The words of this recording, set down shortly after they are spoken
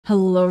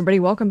Hello everybody,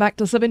 welcome back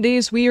to 7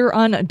 Days. We are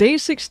on day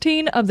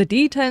 16 of the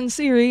D10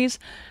 series,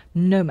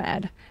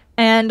 Nomad.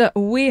 And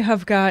we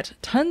have got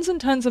tons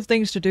and tons of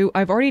things to do.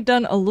 I've already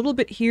done a little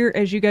bit here,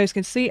 as you guys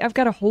can see. I've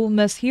got a whole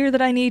mess here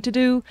that I need to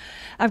do.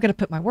 I've got to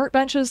put my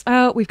workbenches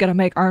out, we've got to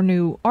make our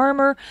new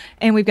armor,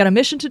 and we've got a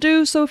mission to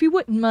do. So if you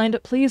wouldn't mind,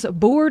 please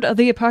board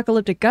the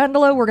apocalyptic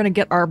gondola. We're going to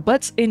get our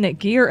butts in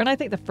gear, and I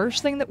think the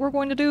first thing that we're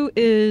going to do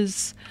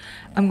is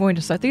I'm going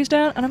to set these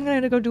down, and I'm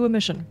going to go do a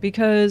mission,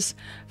 because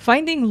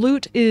finding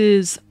loot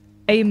is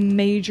a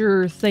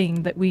major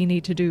thing that we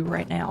need to do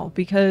right now,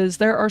 because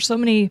there are so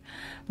many,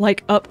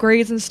 like,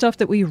 upgrades and stuff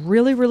that we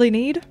really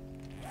need.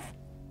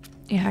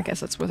 Yeah, I guess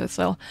that's with it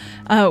still.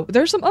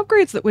 There's some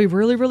upgrades that we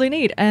really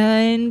need,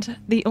 and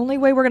the only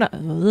way we're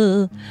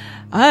gonna...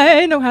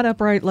 I know how to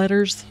write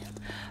letters.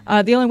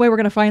 The only way we're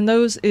gonna find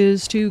those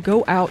is to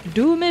go out,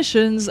 do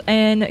missions,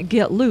 and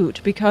get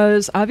loot,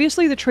 because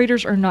obviously the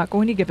traders are not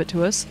going to give it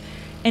to us,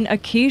 and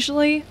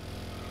occasionally,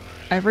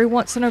 every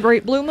once in a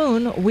great blue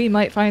moon, we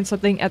might find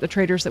something at the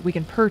traders that we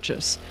can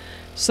purchase.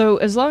 So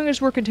as long as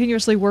we're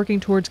continuously working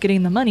towards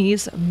getting the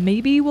monies,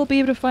 maybe we'll be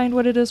able to find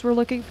what it is we're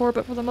looking for,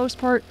 but for the most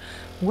part,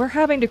 we're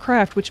having to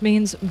craft, which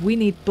means we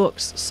need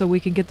books so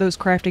we can get those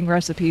crafting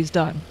recipes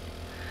done.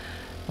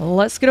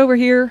 Let's get over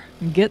here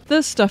and get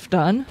this stuff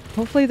done.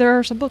 Hopefully there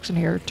are some books in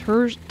here.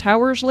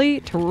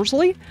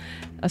 Towersley?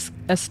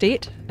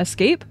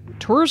 Escape?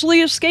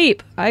 Torsley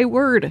Escape!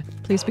 Word.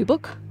 Please be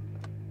book.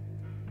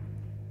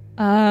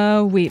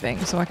 Weaving,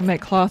 so I can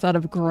make cloth out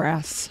of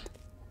grass.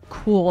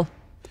 Cool.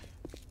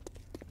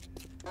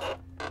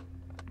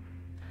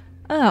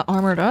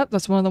 Armored up,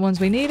 that's one of the ones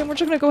we need, and we're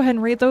just gonna go ahead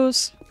and read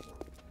those.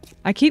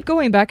 I keep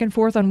going back and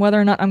forth on whether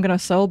or not I'm gonna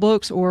sell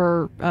books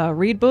or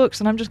read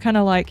books, and I'm just kind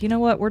of like, you know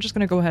what, we're just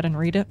gonna go ahead and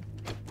read it.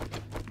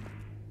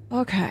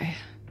 Okay.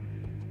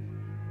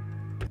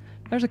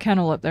 There's a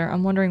kennel up there.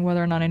 I'm wondering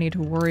whether or not I need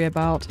to worry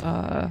about,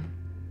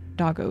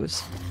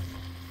 doggos.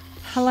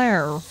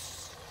 Hello.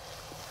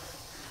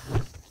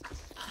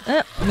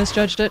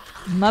 Misjudged it.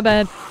 My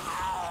bad.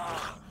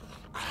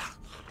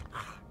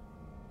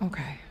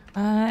 Okay.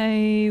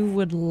 I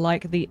would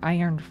like the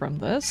iron from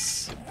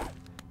this.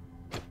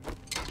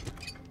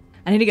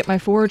 I need to get my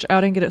forge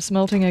out and get it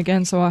smelting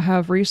again so I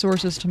have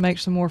resources to make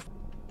some more...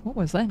 What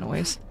was that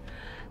noise?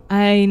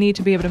 I need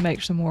to be able to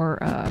make some more,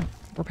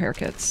 repair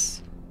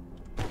kits.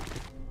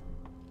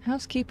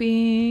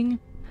 Housekeeping.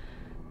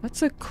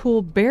 That's a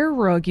cool bear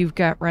rug you've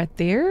got right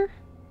there.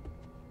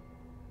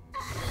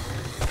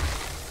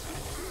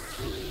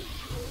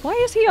 Why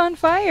is he on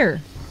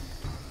fire?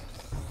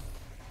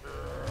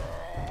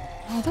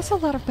 Oh, that's a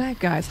lot of bad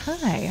guys.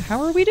 Hi,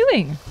 how are we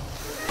doing?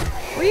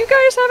 Were you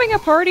guys having a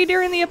party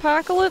during the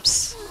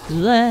apocalypse?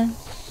 Bleh.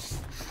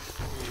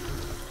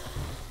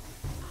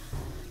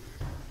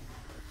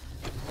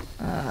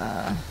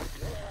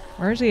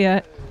 Where's he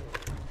at?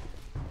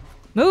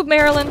 Move,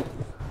 Marilyn!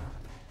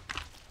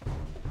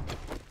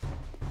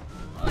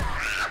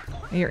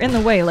 You're in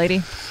the way,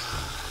 lady.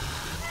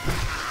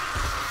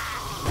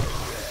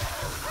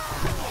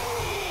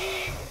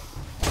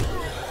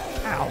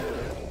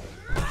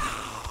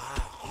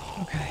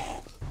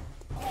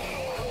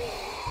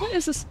 What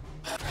is this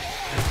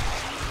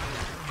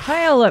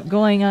pile up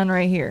going on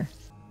right here?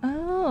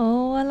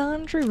 Oh, a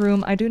laundry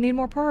room. I do need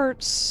more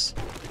parts.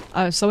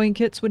 Sewing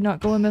kits would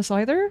not go amiss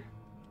either.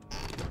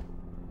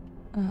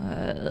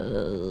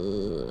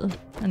 I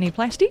need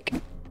plastic.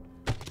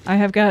 I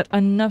have got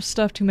enough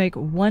stuff to make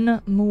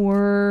one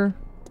more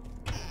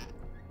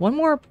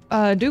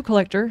dew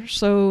collector,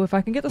 so if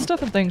I can get the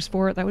stuff and things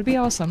for it, that would be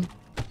awesome.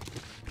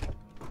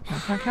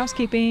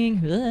 Housekeeping.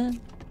 Ugh.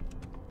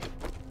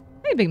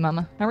 Hey, Big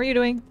Mama. How are you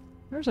doing?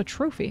 There's a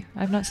trophy.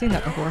 I've not seen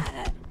that before.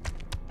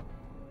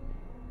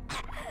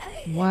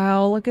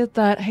 Wow, look at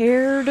that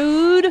hair,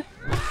 dude!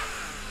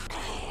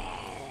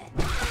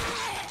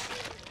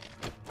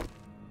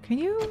 Can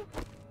you...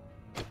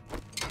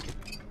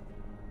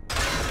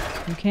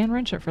 You can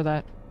wrench it for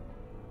that.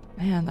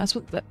 Man, that's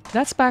what...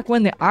 That's back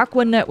when the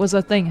Aquanet was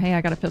a thing. Hey,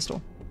 I got a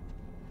pistol.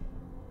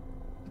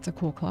 It's a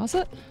cool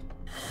closet.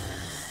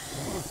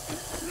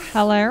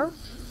 Hello?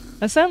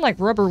 That sounded like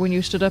rubber when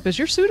you stood up. Is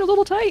your suit a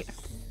little tight?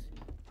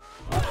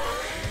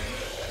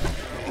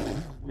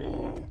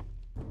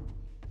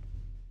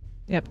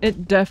 Yep,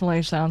 it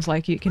definitely sounds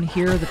like you can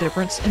hear the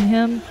difference in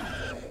him.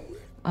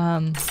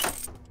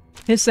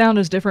 His sound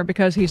is different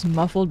because he's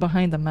muffled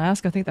behind the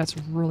mask. I think that's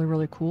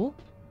really cool.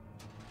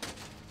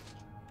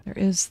 There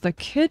is the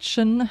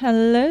kitchen.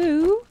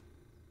 Hello?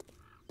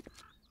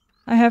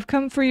 I have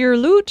come for your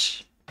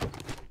loot.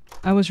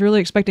 I was really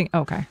expecting...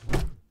 Okay.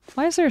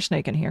 Why is there a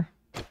snake in here?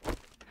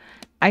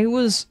 I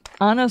was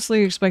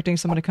honestly expecting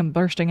someone to come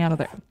bursting out of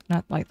there.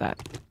 Not like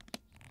that.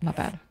 Not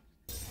bad.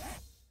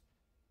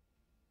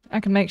 I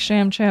can make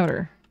sham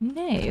chowder.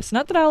 Nice.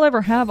 Not that I'll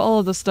ever have all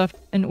of the stuff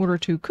in order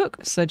to cook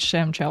said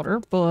sham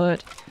chowder,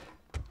 but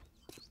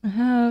I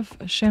have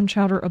a sham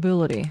chowder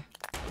ability.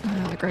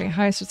 The Great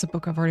Heist, it's a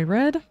book I've already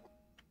read.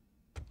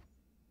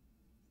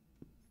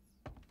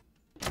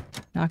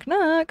 Knock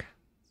knock.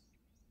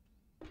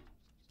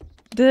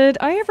 Did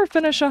I ever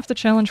finish off the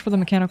challenge for the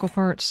mechanical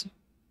parts?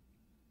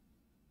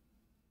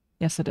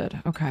 Yes, I did.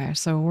 Okay,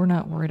 so we're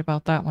not worried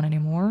about that one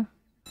anymore.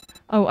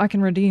 Oh, I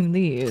can redeem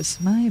these.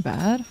 My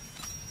bad.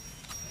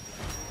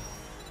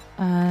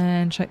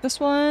 And check this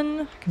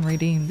one. I can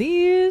redeem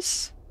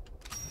these.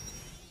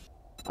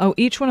 Oh,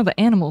 each one of the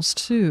animals,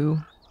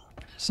 too.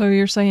 So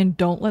you're saying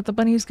don't let the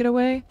bunnies get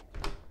away?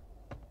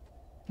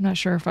 I'm not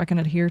sure if I can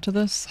adhere to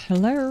this.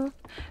 Hello?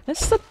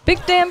 This is a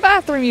big damn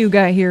bathroom you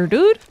got here,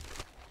 dude!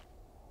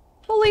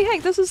 Holy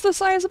heck, this is the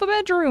size of a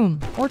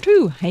bedroom! Or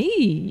two!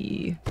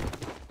 Hey!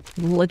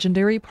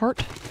 Legendary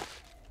part.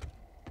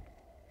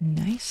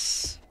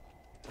 Nice.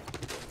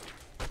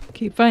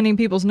 Keep finding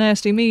people's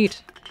nasty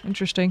meat.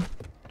 Interesting.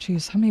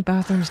 Jeez, how many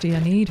bathrooms do you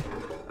need?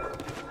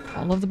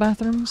 All of the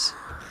bathrooms?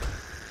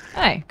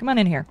 Hey, come on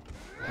in here.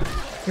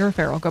 You're a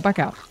feral. Go back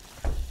out.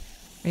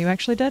 Are you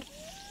actually dead?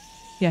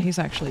 Yeah, he's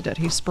actually dead.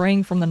 He's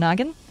spraying from the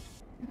noggin.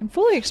 I'm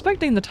fully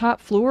expecting the top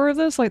floor of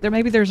this, like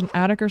maybe there's an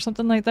attic or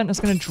something like that, and it's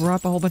gonna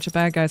drop a whole bunch of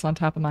bad guys on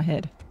top of my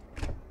head.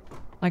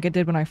 Like it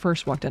did when I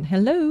first walked in.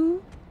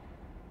 Hello?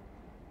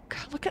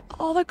 God, look at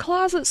all the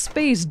closet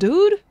space,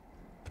 dude!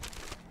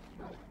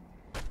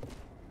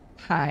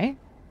 Hi.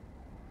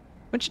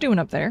 What you doing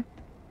up there?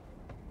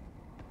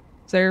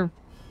 Is there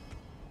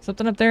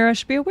something up there I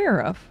should be aware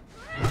of?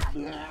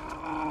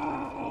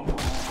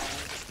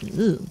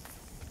 Ew.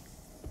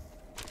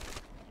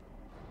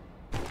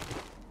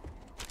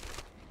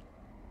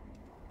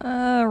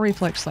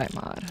 Reflex sight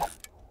mod.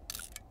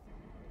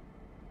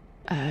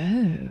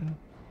 Oh.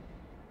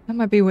 That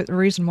might be the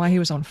reason why he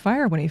was on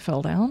fire when he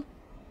fell down.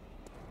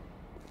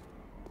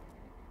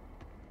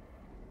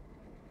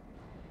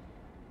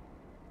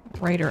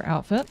 Raider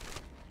outfit.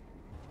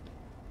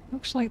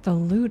 Looks like the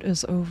loot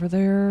is over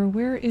there.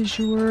 Where is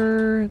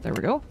your... There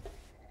we go.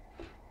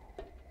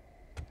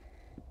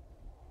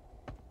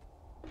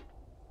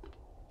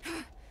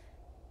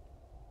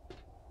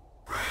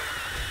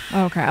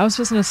 Okay, I was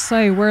just gonna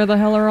say, where the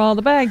hell are all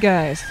the bad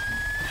guys?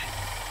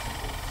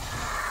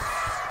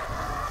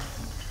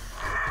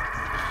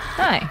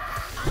 Hi.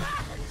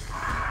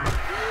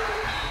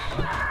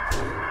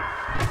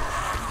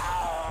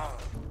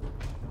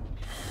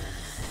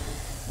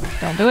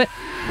 Don't do it.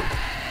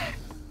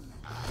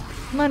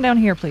 Come on down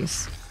here,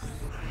 please.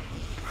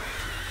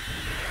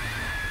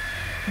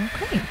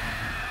 Okay.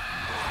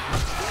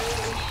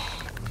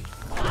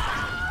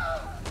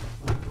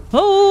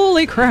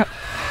 Holy crap!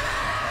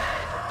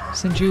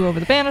 Send you over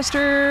the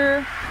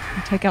banister.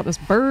 Take out this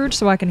bird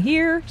so I can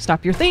hear.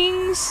 Stop your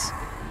things.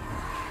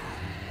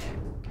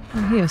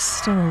 Oh, he is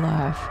still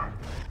alive.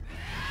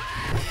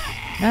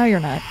 Now you're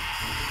not.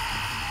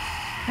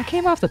 I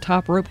came off the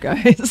top rope,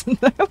 guys.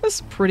 That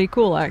was pretty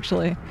cool,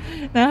 actually.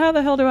 Now how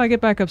the hell do I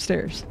get back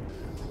upstairs?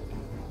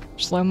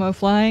 Slow-mo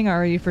flying?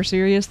 Are you for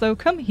serious, though?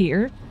 Come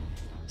here.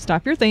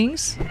 Stop your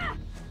things.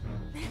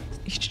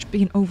 You're just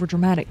being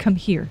overdramatic. Come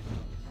here.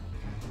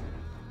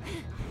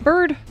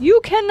 Bird,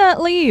 you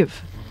cannot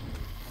leave!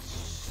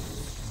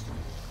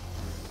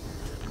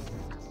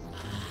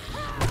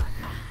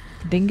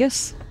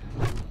 Dingus?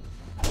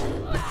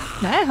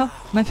 Now,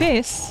 my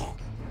face.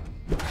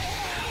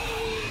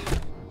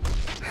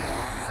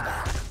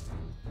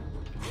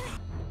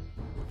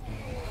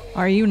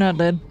 Are you not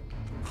dead?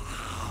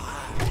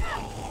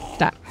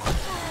 Stop.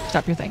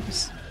 Stop your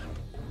things.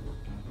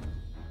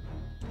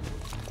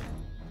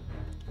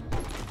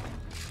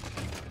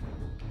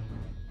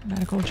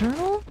 Medical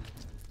journal?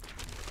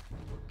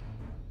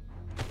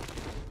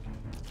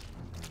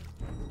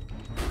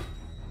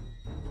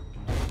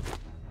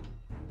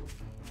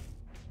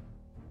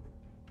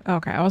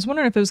 Okay, I was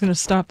wondering if it was going to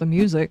stop the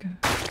music.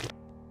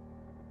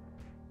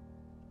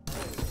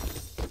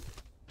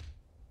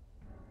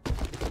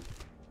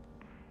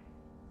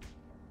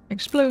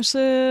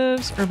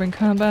 Explosives, urban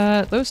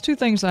combat, those two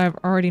things I've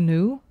already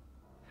knew.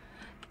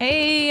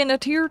 Hey, and a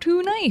tier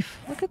 2 knife!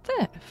 Look at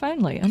that!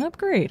 Finally, an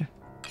upgrade.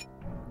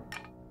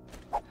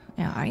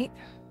 Alright.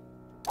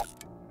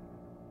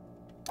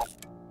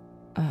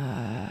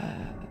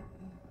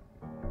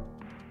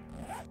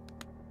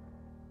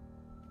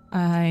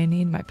 I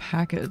need my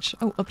package.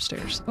 Oh,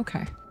 upstairs.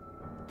 Okay.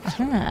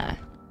 Aha.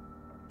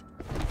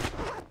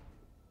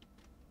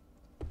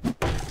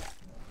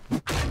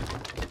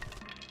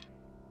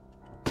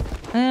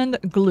 And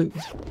glue.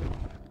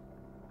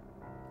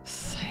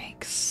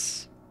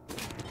 Thanks.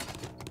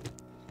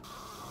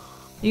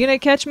 You gonna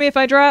catch me if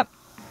I drop?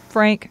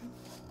 Frank.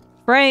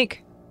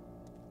 Frank!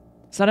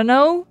 Is that a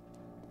no?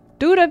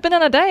 Dude, I've been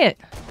on a diet.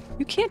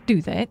 You can't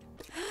do that.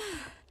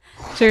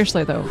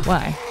 Seriously though,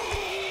 why?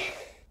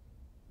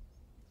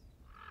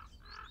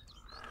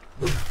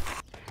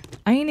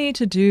 I need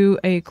to do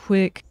a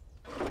quick...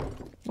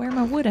 Where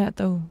my wood at,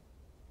 though?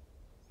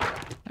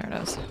 There it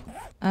is.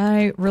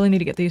 I really need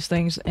to get these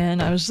things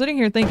in. I was sitting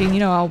here thinking, you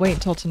know, I'll wait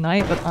until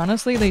tonight, but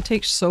honestly, they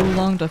take so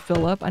long to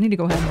fill up. I need to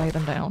go ahead and lay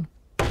them down.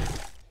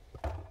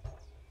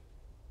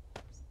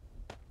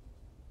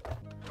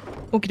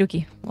 Okie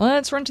dokie.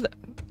 Let's run to the...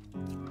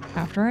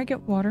 After I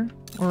get water,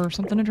 or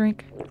something to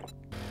drink.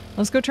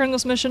 Let's go turn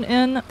this mission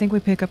in. I think we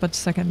pick up a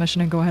second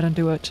mission and go ahead and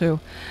do it too.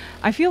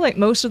 I feel like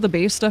most of the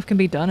base stuff can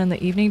be done in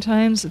the evening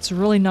times. It's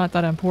really not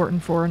that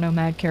important for a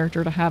nomad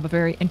character to have a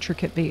very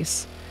intricate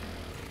base.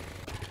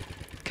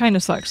 Kind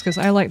of sucks because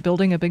I like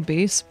building a big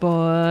base,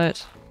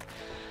 but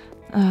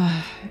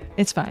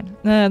it's fine.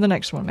 The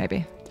next one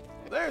maybe.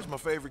 There's my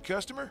favorite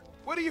customer.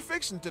 What are you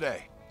fixing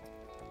today?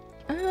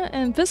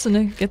 I'm fixing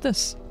to get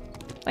this.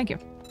 Thank you.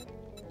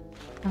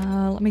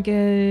 Let me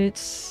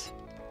get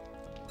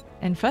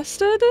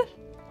infested.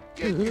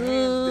 Get your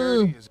hands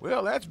dirty.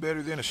 Well, that's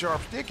better than a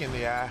sharp stick in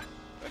the eye.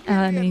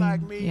 I mean,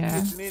 like me yeah.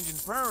 gets an engine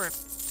purring.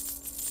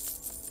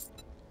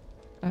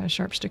 A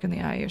sharp stick in the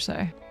eye, you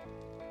say?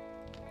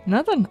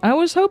 Nothing. I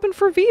was hoping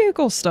for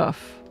vehicle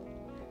stuff.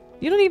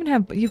 You don't even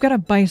have... You've got a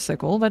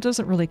bicycle. That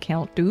doesn't really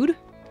count, dude.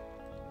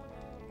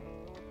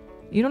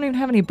 You don't even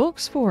have any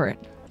books for it.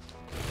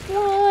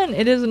 One!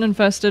 It isn't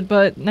infested,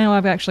 but now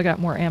I've actually got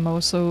more ammo,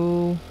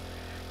 so...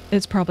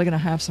 It's probably gonna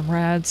have some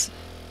rads.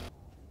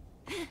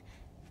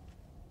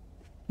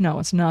 No,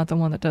 it's not the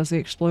one that does the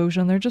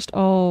explosion. They're just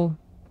all...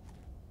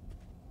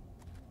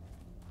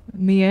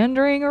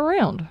 meandering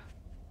around.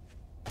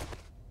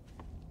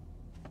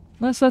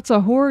 Unless that's a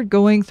horde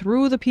going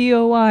through the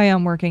POI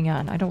I'm working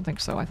on. I don't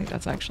think so. I think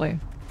that's actually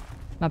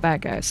my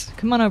bad guys.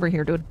 Come on over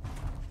here, dude.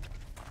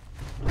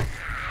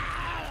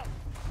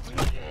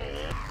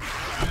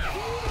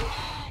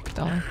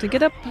 Don't to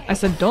get up. I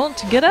said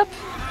don't get up.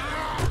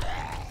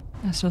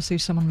 I still see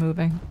someone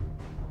moving.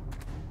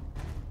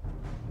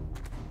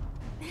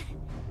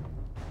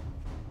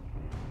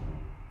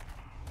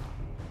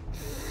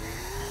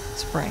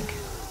 It's Frank.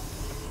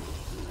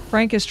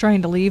 Frank is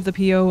trying to leave the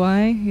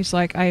POI. He's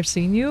like, I have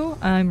seen you.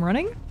 I'm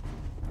running.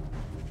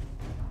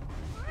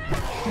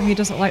 And he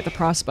doesn't like the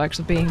prospects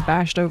of being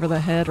bashed over the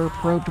head or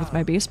probed with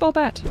my baseball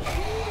bat.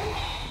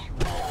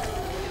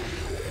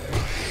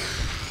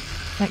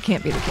 That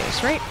can't be the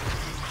case, right?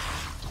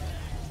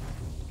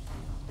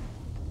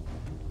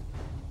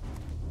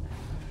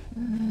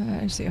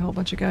 I see a whole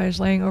bunch of guys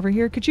laying over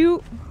here. Could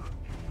you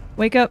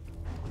wake up?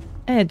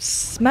 Ed,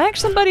 smack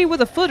somebody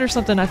with a foot or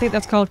something. I think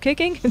that's called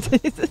kicking.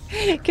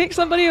 Kick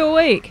somebody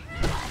awake.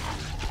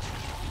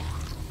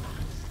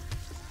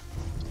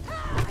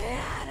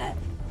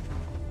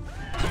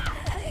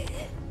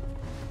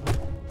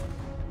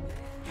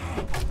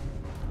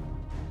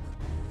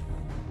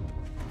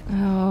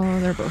 Oh,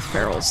 they're both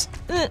ferals.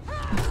 Ow.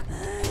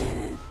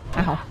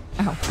 Ow,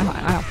 ow,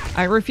 ow.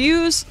 I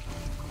refuse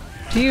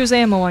to use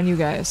ammo on you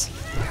guys.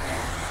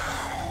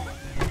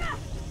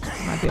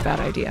 Might be a bad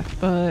idea,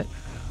 but...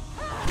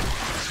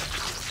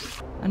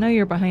 I know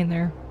you're behind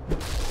there.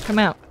 Come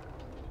out.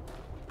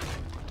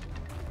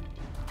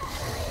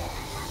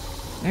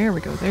 There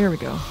we go, there we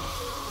go.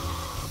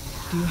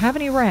 Do you have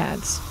any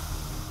rads?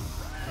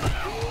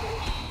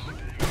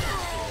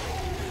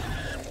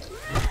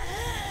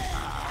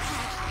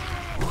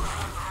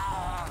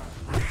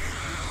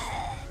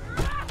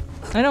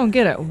 I don't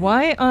get it.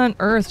 Why on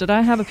earth did I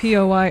have a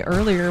POI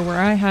earlier where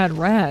I had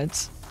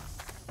rads?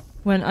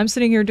 When I'm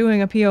sitting here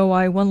doing a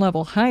POI one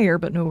level higher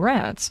but no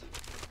rads.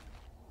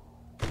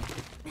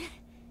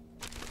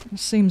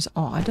 Seems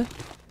odd.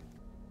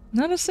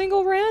 Not a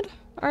single rad?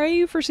 Are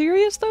you for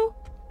serious though?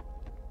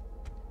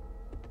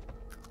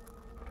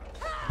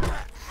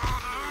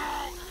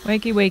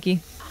 Wakey wakey.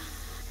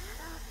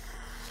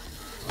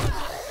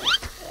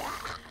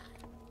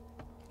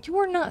 You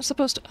were not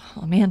supposed to—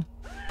 oh man.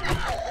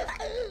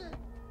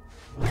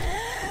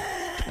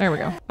 There we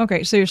go.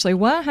 Okay, seriously,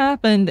 what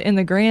happened in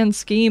the grand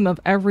scheme of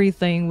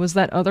everything was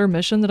that other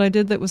mission that I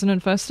did that was an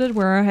infested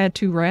where I had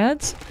 2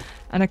 rads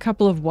and a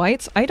couple of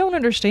whites? I don't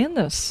understand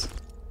this.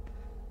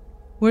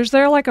 Was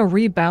there like a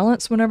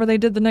rebalance whenever they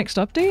did the next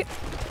update?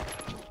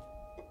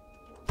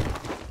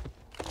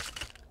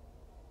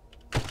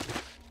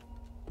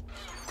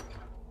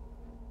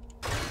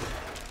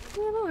 I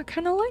don't know, I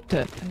kind of liked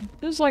it.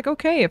 It was like,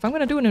 okay, if I'm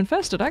going to do an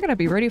infested, I gotta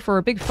be ready for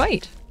a big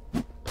fight.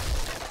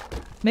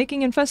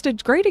 Making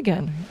infested great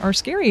again. Or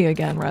scary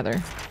again,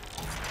 rather.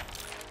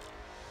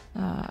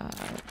 There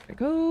we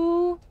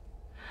go.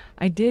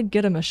 I did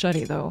get a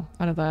machete, though,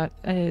 out of that.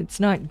 It's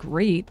not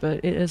great,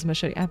 but it is a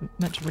machete. I haven't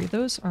meant to read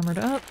those. Armored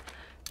up.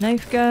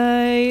 Knife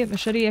guy.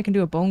 Machete, I can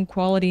do a bone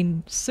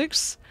quality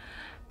 6.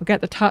 We've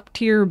got the top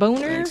tier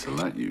boner. Thanks a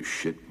lot, you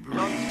shit.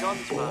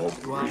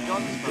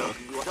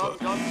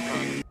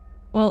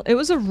 Well, it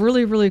was a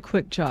really, really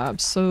quick job,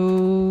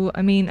 so,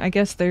 I mean, I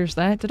guess there's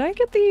that. Did I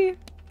get the...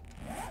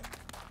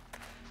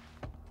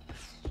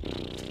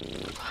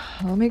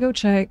 Let me go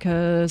check,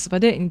 because if I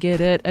didn't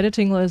get it,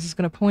 Editing Liz is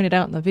going to point it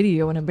out in the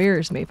video and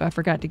embarrass me if I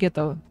forgot to get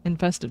the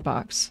infested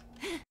box.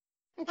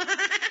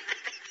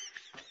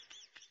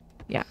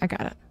 Yeah, I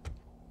got it.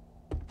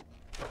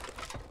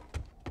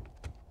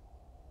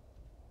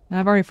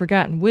 I've already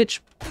forgotten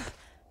which...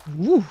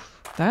 Woo,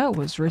 that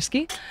was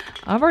risky.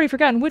 I've already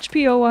forgotten which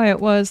POI it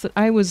was that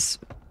I was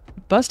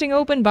busting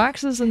open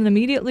boxes and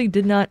immediately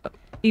did not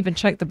even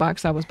check the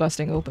box I was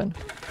busting open.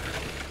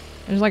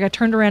 It was like I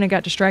turned around and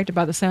got distracted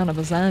by the sound of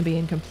a zombie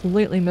and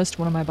completely missed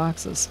one of my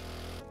boxes.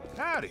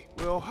 Hi, howdy.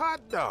 Well,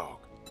 hot dog.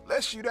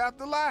 Let's shoot out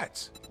the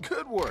lights.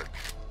 Good work.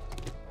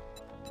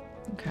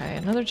 Okay,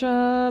 another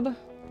job.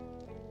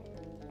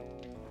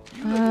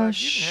 You look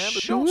like you can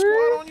handle. Don't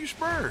squat on your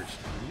spurs.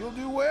 You'll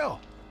do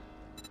well.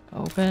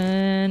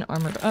 Open.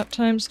 Armored up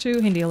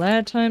 ×2. Handy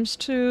lad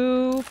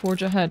 ×2.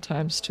 Forge ahead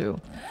 ×2.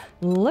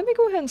 Let me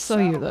go ahead and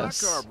sell you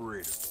this.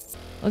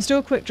 Let's do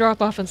a quick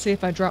drop off and see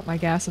if I drop my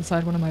gas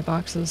inside one of my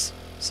boxes.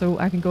 So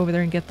I can go over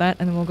there and get that,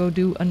 and then we'll go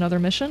do another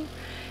mission.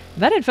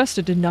 That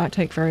infested did not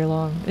take very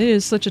long. It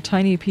is such a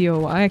tiny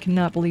POI. I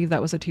cannot believe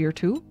that was a tier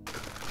 2.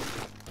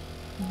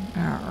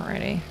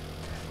 Alrighty.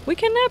 We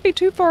cannot be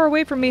too far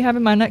away from me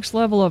having my next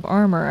level of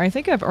armor. I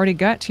think I've already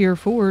got tier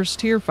 4s.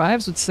 Tier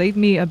 5s would save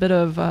me a bit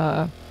of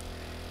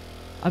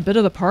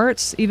the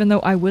parts, even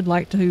though I would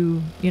like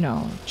to, you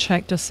know,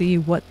 check to see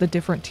what the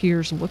different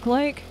tiers look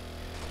like.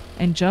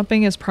 And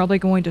jumping is probably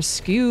going to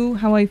skew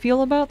how I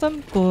feel about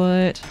them,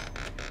 but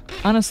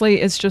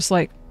honestly, it's just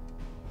like...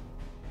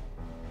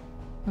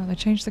 Oh, they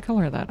changed the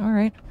color of that.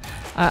 Alright.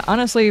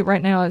 Honestly,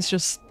 right now, it's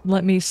just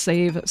let me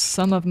save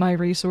some of my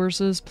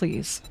resources,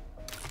 please.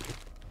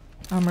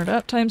 Armored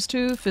up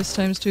 ×2, fist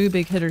 ×2,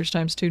 big hitters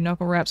 ×2,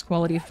 knuckle wraps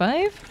quality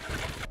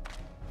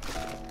 5.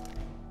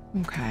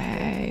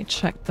 Okay,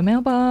 check the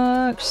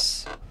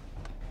mailbox.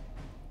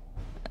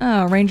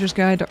 Ranger's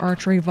Guide to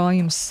Archery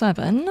Volume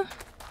 7.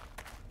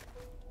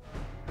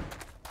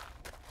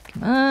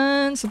 Come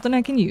on, something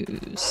I can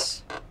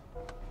use.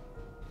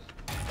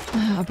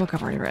 A book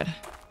I've already read.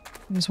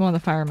 It's one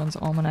of the Fireman's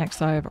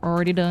Almanacs I've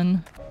already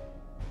done.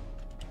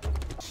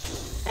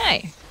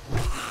 Hey!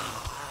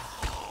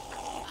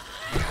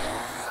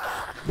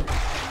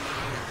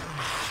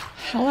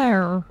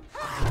 Hello.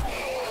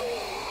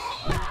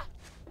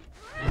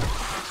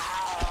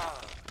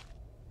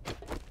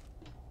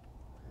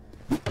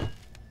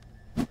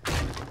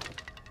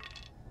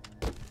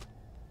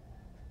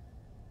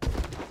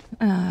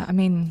 I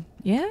mean,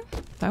 yeah,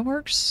 that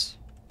works.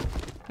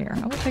 Here,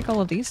 I will take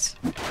all of these.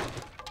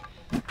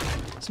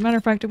 As a matter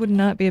of fact, it would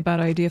not be a bad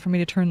idea for me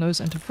to turn those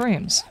into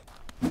frames.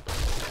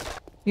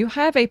 You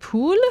have a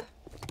pool?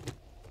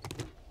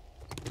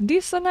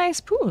 This is a nice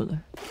pool.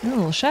 A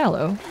little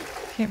shallow.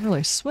 Can't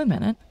really swim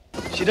in it.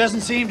 She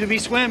doesn't seem to be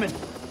swimming.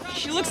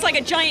 She looks like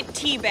a giant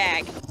tea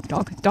bag.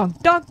 Dog,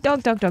 dog, dog,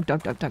 dog, dog, dog,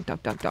 dog, dog, dog,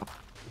 dog, dog, dog.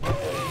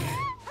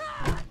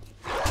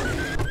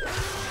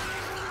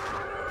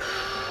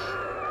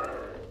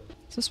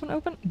 Is this one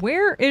open?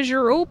 Where is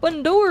your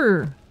open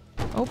door?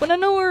 Open a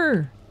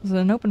door. Is it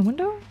an open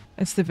window?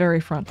 It's the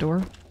very front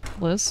door,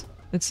 Liz.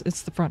 It's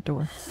the front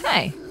door.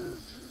 Hey.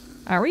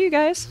 How are you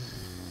guys?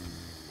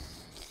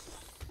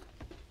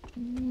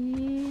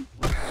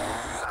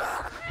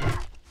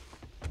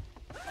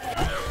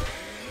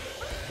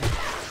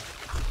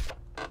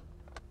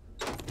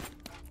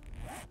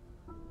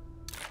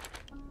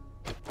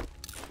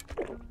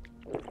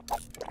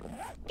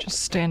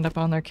 Just stand up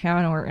on their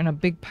counter in a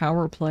big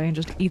power play and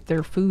just eat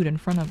their food in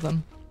front of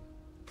them.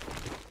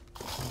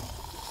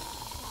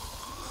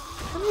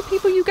 How many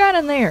people you got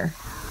in there?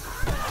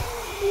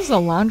 This is a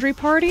laundry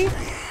party?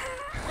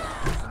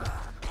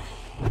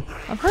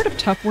 I've heard of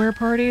Tupperware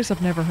parties.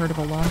 I've never heard of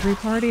a laundry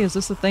party. Is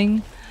this a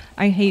thing?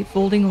 I hate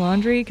folding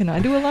laundry. Can I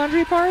do a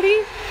laundry party?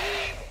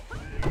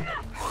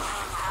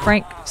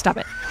 Frank, stop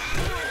it.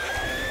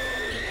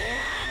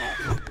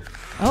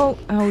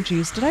 Oh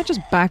geez. Did I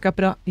just back up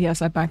it?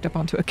 Yes, I backed up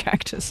onto a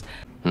cactus.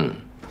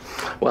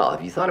 Well,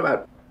 have you thought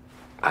about,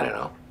 I don't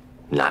know,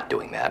 not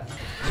doing that?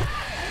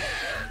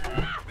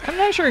 I'm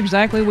not sure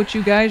exactly what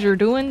you guys are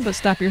doing, but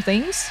stop your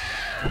things.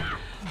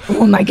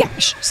 Oh my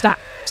gosh. Stop.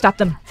 Stop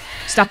them.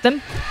 Stop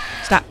them.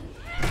 Stop.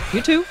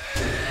 You too.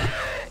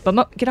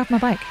 But get off my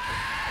bike.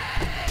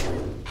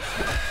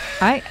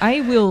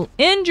 I will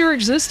end your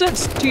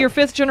existence to your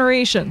 5th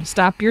generation.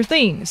 Stop your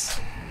things.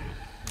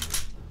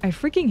 I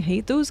freaking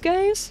hate those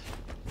guys.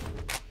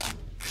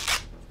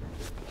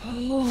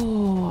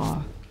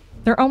 Oh.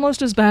 They're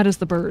almost as bad as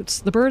the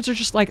birds. The birds are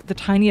just like the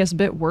tiniest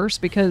bit worse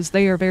because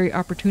they are very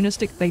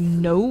opportunistic. They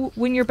know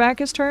when your back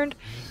is turned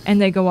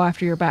and they go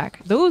after your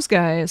back. Those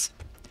guys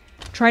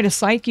try to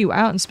psych you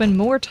out and spend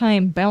more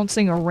time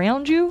bouncing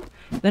around you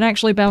than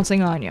actually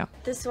bouncing on you.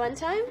 This one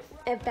time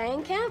at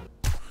band camp?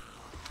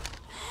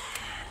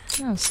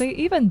 Oh, see,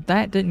 even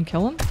that didn't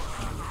kill him.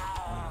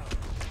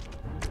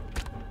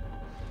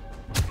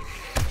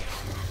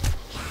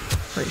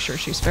 Pretty sure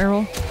she's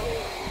feral.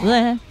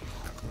 Bleh.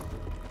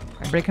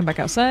 Everybody come back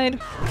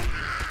outside.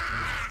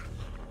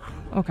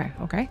 Okay,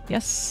 okay,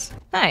 yes.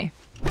 Hi.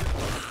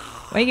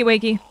 Wakey,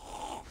 wakey.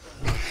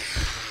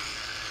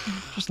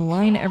 Just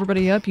line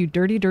everybody up, you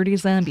dirty, dirty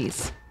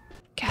zombies.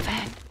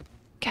 Kevin.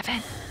 Kevin.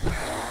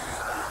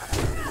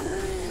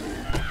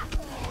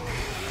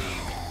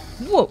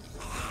 Whoa.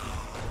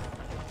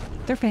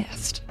 They're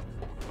fast.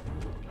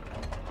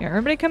 Yeah,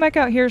 everybody come back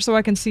out here so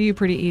I can see you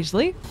pretty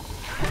easily.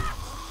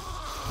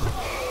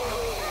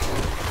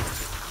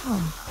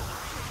 Oh.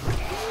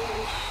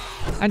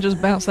 I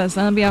just bounced that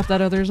zombie off that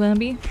other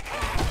zombie.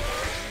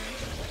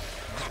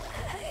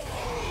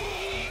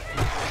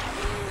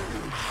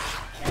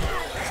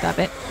 Stop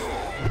it.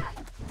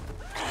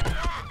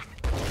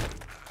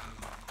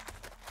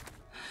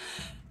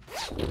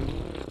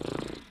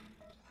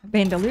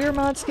 Bandolier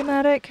mod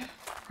schematic.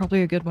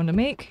 Probably a good one to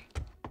make.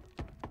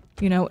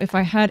 You know, if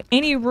I had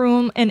any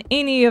room and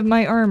any of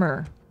my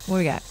armor. What do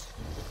we got?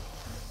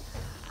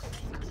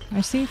 I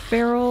see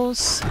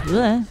ferals.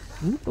 Bleh.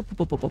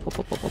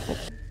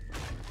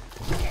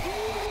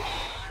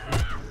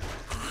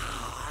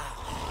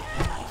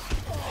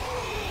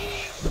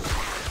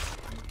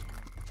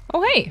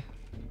 Oh, hey!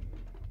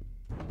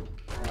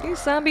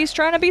 These zombies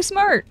trying to be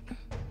smart.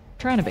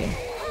 Trying to be.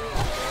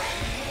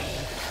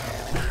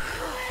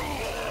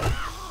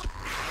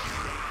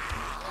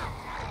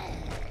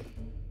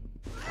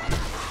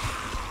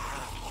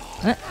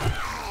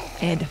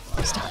 Ed,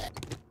 stop.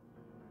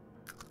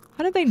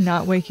 How did they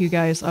not wake you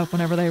guys up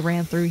whenever they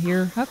ran through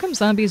here? How come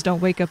zombies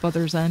don't wake up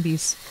other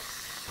zombies?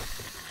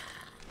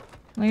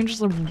 I can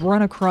just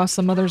run across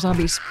some other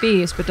zombie's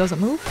face but doesn't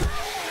move?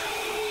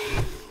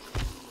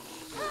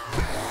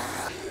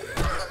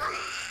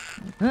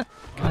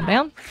 Calm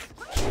down.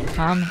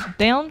 Calm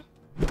down.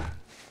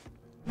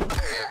 There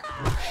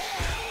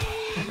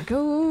we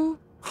go.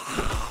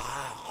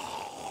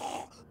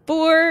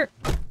 4.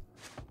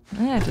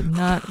 That did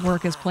not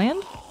work as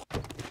planned.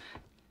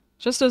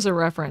 Just as a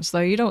reference, though,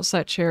 you don't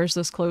set chairs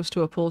this close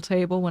to a pool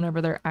table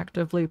whenever they're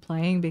actively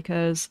playing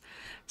because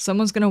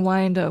someone's going to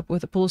wind up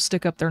with a pool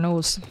stick up their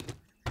nose.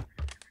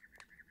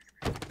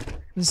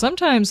 And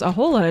sometimes a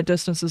whole lot of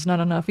distance is not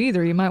enough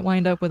either. You might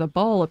wind up with a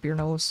ball up your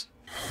nose.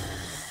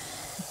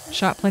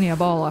 Shot plenty of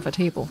ball off a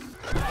table.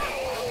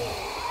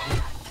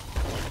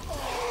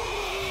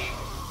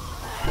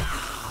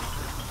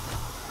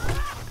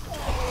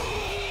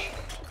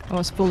 I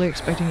was fully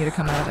expecting you to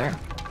come out of there.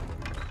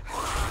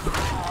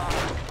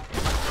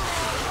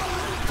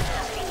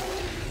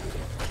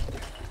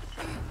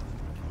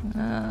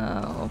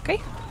 Okay.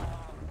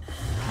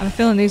 I have a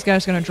feeling these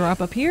guys are gonna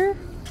drop up here.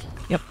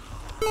 Yep.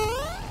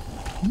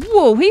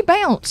 Whoa, he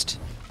bounced!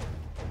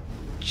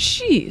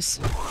 Jeez.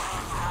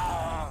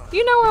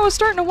 You know, I was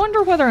starting to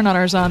wonder whether or not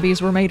our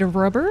zombies were made of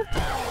rubber.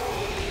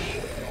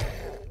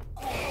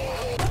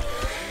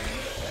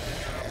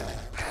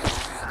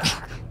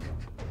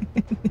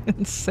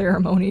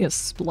 Ceremonious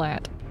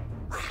splat.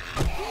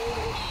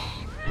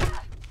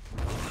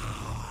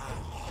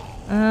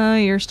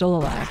 You're still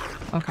alive.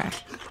 Okay.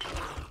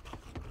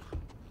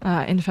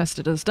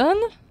 Infested is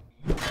done.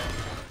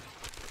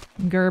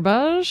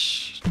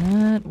 Garbage.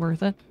 Not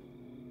worth it.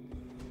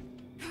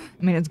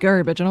 I mean, it's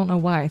garbage. I don't know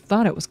why I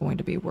thought it was going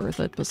to be worth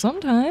it, but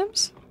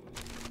sometimes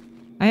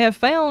I have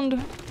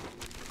found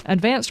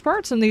advanced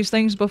parts in these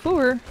things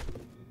before.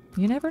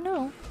 You never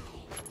know.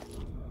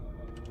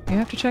 You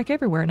have to check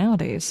everywhere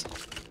nowadays.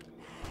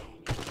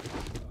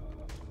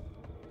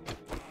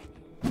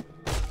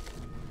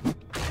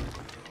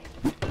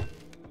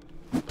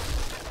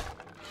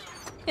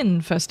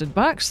 Infested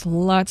box.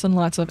 Lots and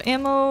lots of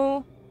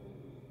ammo.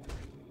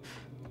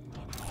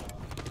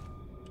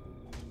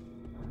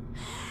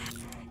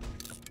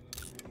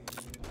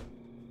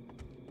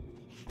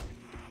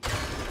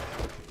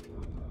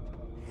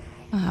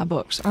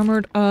 Books.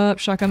 Armored Up,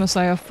 Shotgun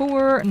Messiah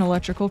 4, and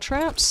Electrical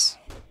Traps.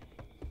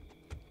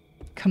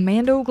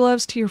 Commando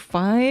Gloves Tier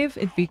 5.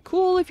 It'd be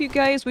cool if you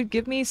guys would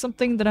give me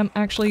something that I'm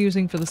actually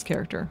using for this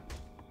character.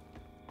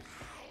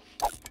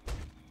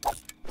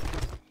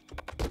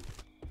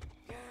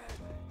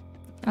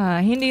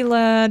 Handy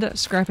Lad,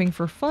 Scrapping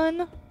for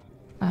Fun.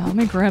 Let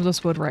me grab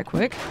this wood right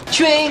quick.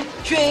 Train!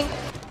 Train!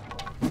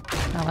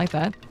 I like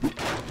that.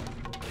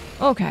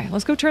 Okay,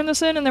 let's go turn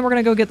this in and then we're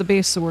gonna go get the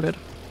base sorted.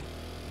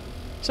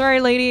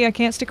 Sorry, lady, I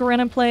can't stick around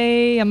and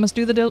play. I must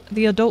do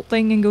the adult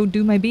thing and go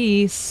do my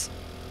beast.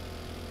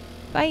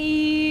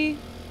 Bye!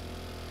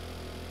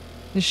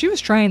 She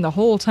was trying the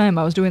whole time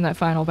I was doing that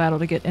final battle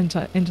to get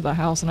into the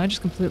house, and I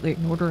just completely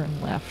ignored her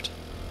and left.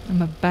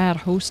 I'm a bad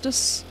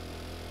hostess.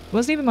 It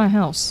wasn't even my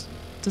house.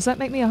 Does that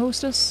make me a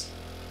hostess?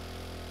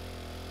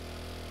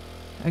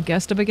 A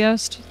guest of a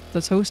guest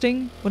that's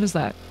hosting? What is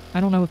that?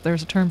 I don't know if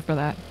there's a term for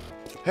that.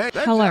 Hey,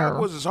 that Hello.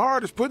 job was as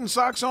hard as putting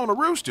socks on a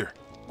rooster.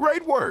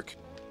 Great work.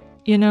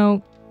 You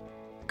know,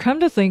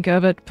 come to think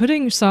of it,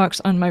 putting socks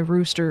on my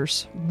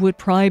roosters would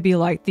probably be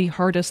like the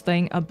hardest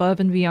thing above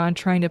and beyond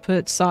trying to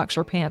put socks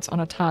or pants on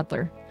a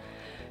toddler.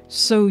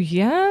 So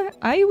yeah,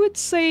 I would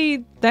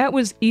say that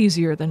was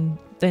easier than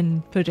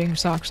putting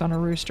socks on a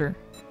rooster.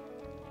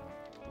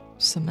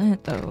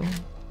 Cement, though.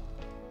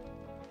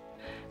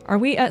 Are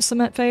we at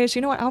cement phase?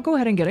 You know what? I'll go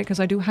ahead and get it because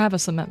I do have a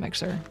cement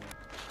mixer.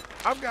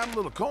 I've got a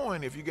little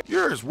coin if you got.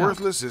 You're as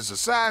worthless as a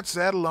side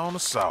saddle on a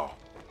saw.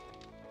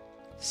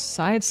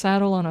 Side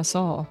saddle on a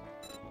saw.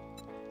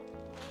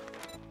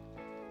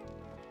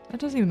 That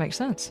doesn't even make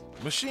sense.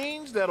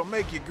 Machines that'll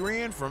make you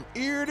grin from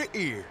ear to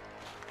ear.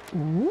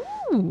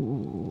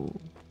 Ooh.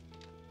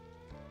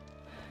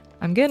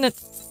 I'm getting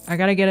it. I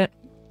gotta get it.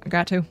 I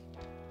got to.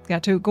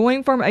 Got to.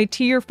 Going from a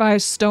tier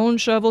 5 stone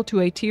shovel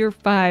to a tier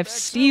 5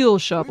 steel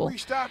shovel.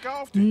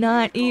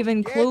 Not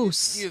even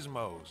close.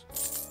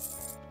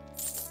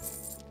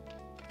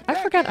 I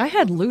forgot I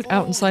had loot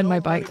out inside my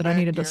bike that I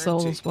needed to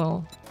sell as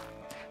well.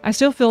 I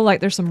still feel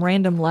like there's some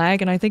random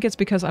lag, and I think it's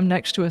because I'm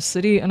next to a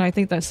city, and I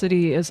think that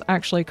city is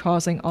actually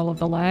causing all of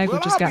the lag, Well,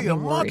 which has I'll got be me a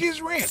worried.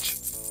 monkey's wrench.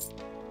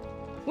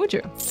 Would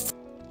you?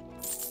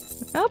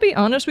 I'll be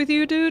honest with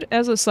you, dude.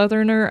 As a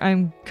southerner,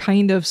 I'm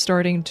kind of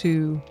starting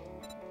to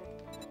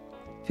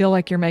feel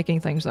like you're making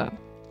things up.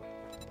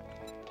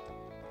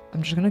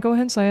 I'm just gonna go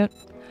ahead and say it.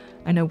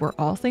 I know we're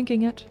all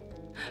thinking it.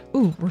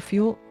 Ooh, we're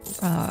fuel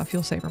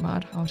saver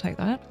mod. I'll take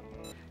that.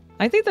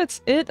 I think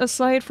that's it,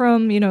 aside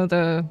from, you know,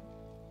 the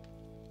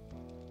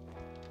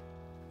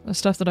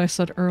stuff that I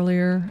said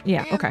earlier.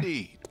 Yeah,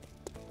 okay.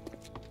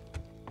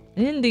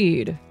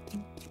 Indeed.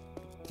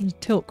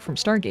 Tilk from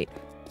Stargate.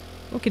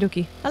 Okie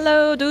dokie.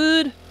 Hello,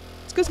 dude!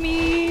 Excuse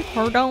me!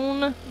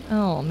 Pardon!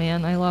 Oh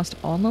man, I lost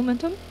all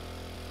momentum?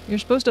 You're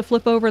supposed to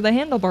flip over the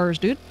handlebars,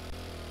 dude.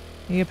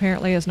 He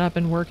apparently has not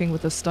been working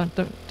with a stunt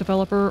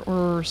developer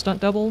or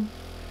stunt double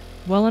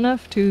well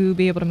enough to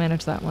be able to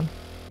manage that one.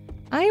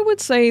 I would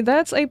say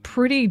that's a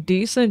pretty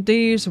decent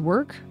day's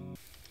work.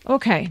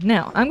 Okay,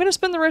 now, I'm gonna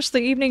spend the rest of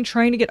the evening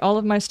trying to get all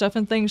of my stuff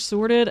and things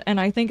sorted, and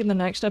I think in the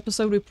next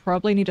episode we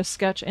probably need to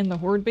sketch in the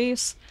Horde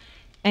base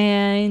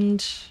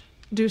and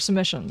do some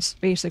missions,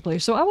 basically.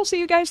 So I will see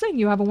you guys then.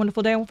 You have a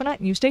wonderful day, and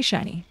you stay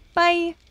shiny. Bye!